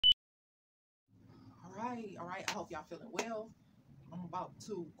right. I hope y'all feeling well. I'm about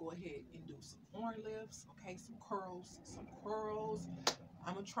to go ahead and do some arm lifts, okay? Some curls.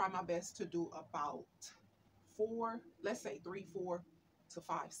 I'm gonna try my best to do about 4, let's say 3, 4 to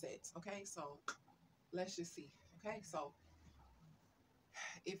 5 sets, okay? So let's just see, okay? So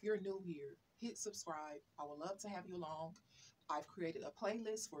if you're new here, hit subscribe. I would love to have you along. I've created a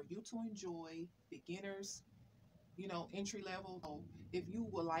playlist for you to enjoy, beginners, you know, entry level. So if you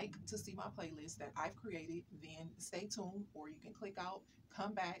would like to see my playlist that I've created, then stay tuned, or you can click out,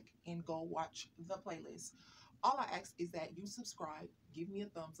 come back, and go watch the playlist. All I ask is that you subscribe, give me a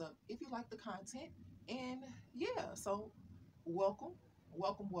thumbs up if you like the content, and yeah, so welcome.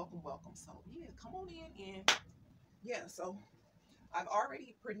 So yeah, come on in, and yeah, so I've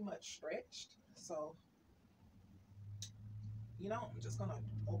already pretty much stretched, so you know, I'm just gonna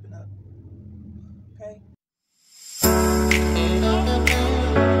open up, okay?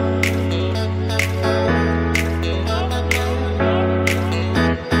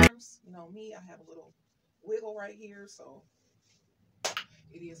 You know me, I have a little wiggle right here, so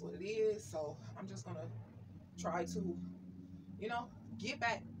it is what it is. So I'm just gonna try to, you know, get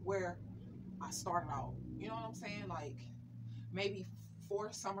back where I started out. You know what I'm saying? Like maybe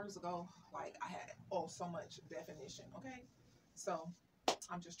 4 summers ago, like I had so much definition. Okay, so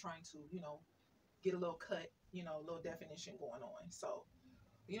I'm just trying to, you know, get a little cut, you know, a little definition going on. So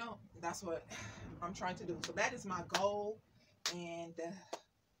you know, that's what I'm trying to do. So that is my goal, and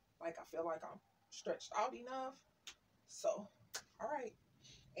like I feel like I'm stretched out enough. So all right,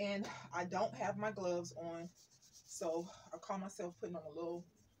 and I don't have my gloves on, so I call myself putting on a little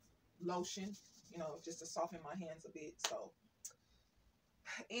lotion, you know, just to soften my hands a bit. So,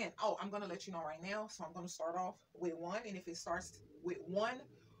 and I'm gonna let you know right now. So I'm gonna start off with one, and if it starts with one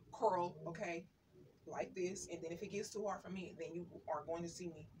curl, okay, like this, and then if it gets too hard for me, then you are going to see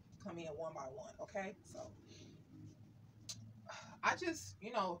me come in one by one, okay? So I just,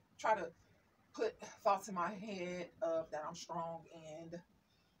 you know, try to put thoughts in my head of that I'm strong, and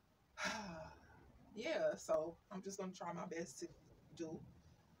yeah, so I'm just gonna try my best to do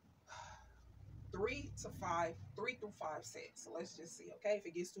 3 through 5 sets. So let's just see, okay? If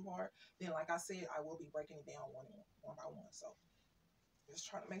it gets too hard, then like I said, I will be breaking it down one by one. So just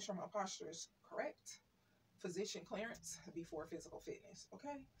trying to make sure my posture is correct. Physician clearance before physical fitness,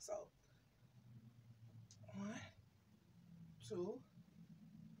 okay? So 1, 2,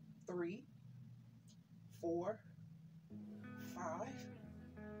 3, 4, 5,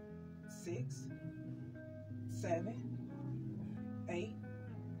 6, 7, 8,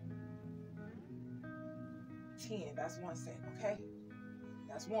 10. That's one set, okay?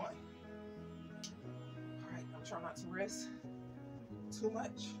 That's one. All right, I'm trying not to rest too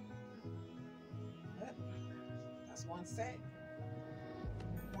much. Yep. That's one set.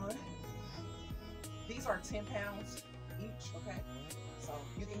 1. These are 10 pounds each, okay? So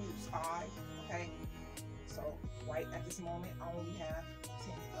you can use 5, okay? So right at this moment, I only have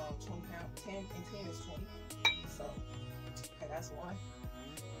 20 pounds. 10 and 10 is 20. So, okay, that's 1,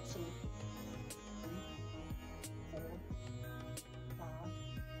 2, 3, 4, 5,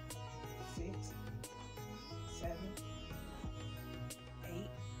 6, 7, 8,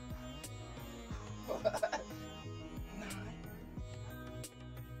 9.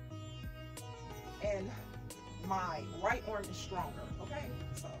 And my right arm is stronger, okay?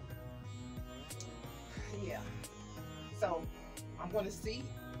 So, yeah. So, I'm going to see,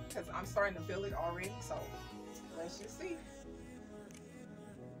 because I'm starting to feel it already. So, let's just see.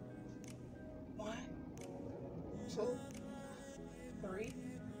 1, 2, 3,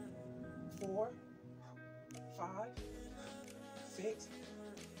 4, 5, 6.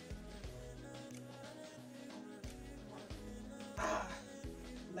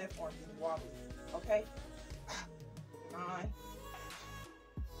 Left arm is wobbly. Okay. 9,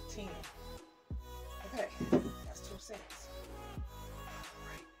 10. Okay, that's 2 sets.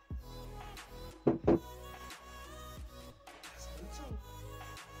 All right. That's only 2.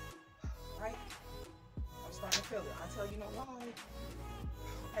 Right? I'm starting to feel it. I'll tell you no lie.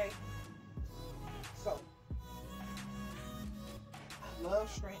 Okay. So, I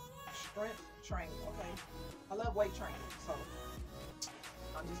love strength training. Okay. I love weight training. So,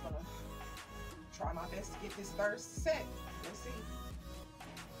 I'm just gonna try my best to get this third set. Let's see.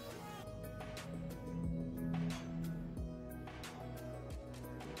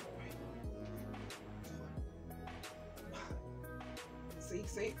 See,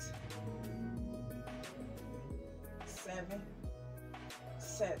 6, 7,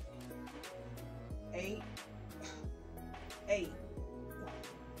 7, 8, 8,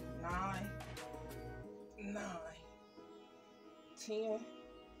 9, 10,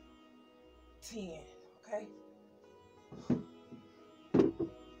 10. Okay. Okay.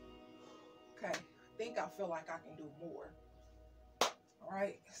 I think I feel like I can do more. All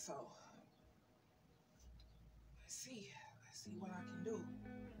right. So let's see. Let's see what I can do.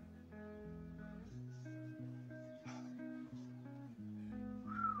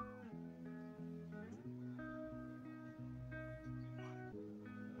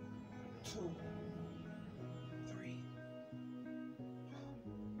 2, 3,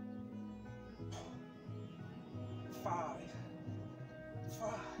 5,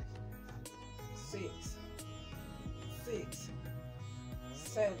 5, 6, 6,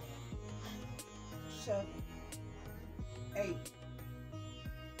 7, 7, 8,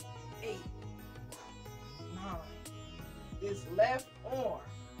 8, 9. This left arm.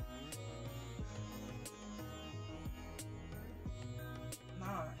 9,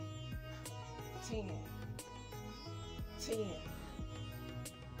 10, 10.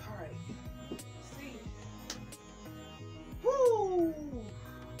 All right. See. Woo!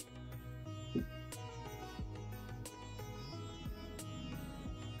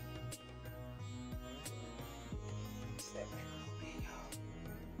 Step back a little bit, y'all.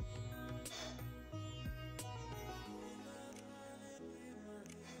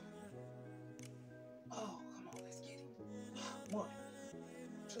 Oh, come on, let's get it. 1,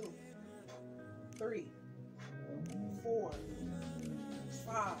 2, 3, 4,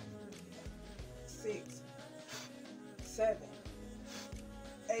 5, 6, 7,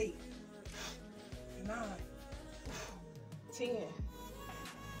 8, 9, 10,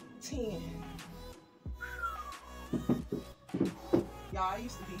 10. Y'all, I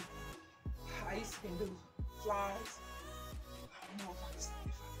used to can do flies. I don't know if I can still do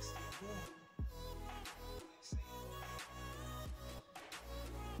it. Let's see.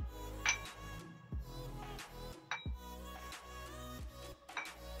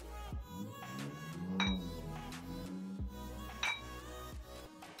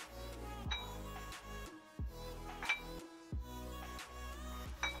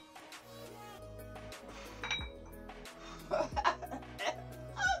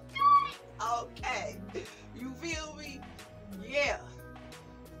 Okay. You feel me? Yeah.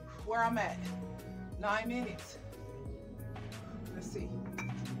 Where I'm at. 9 minutes. Let's see.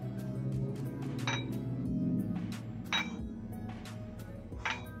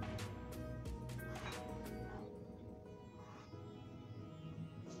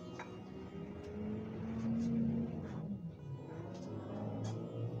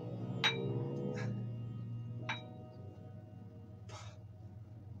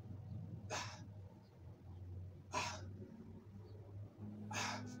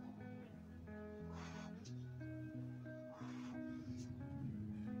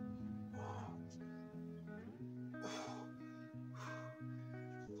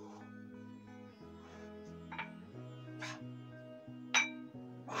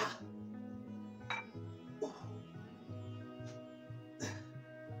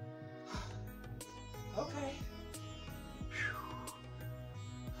 Okay.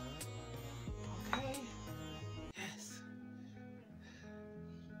 Okay. Yes.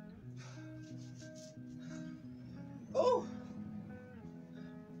 Oh.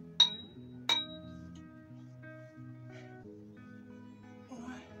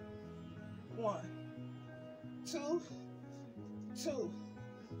 1, 2, 2,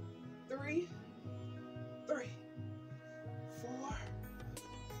 3, 3, 4,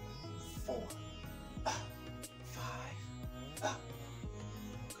 4, 5,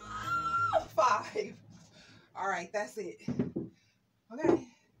 5. All right, that's it. Okay.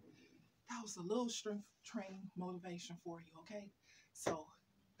 That was a little strength training motivation for you, okay? So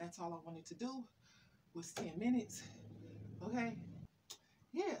that's all I wanted to do was 10 minutes, okay?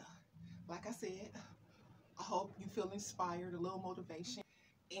 Yeah, like I said, I hope you feel inspired, a little motivation,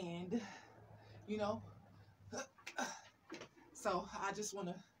 and, you know, so I just want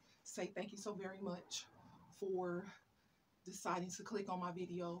to say thank you so very much for deciding to click on my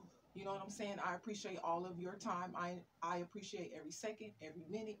video. You know what I'm saying? I appreciate all of your time. I appreciate every second, every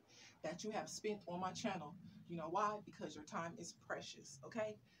minute that you have spent on my channel. You know why? Because your time is precious,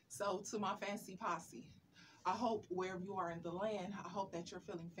 okay? So to my fancy posse, I hope wherever you are in the land, I hope that you're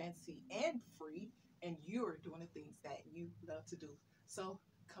feeling fancy and free and you're doing the things that you love to do. So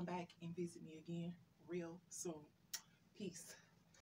come back and visit me again real soon. Peace.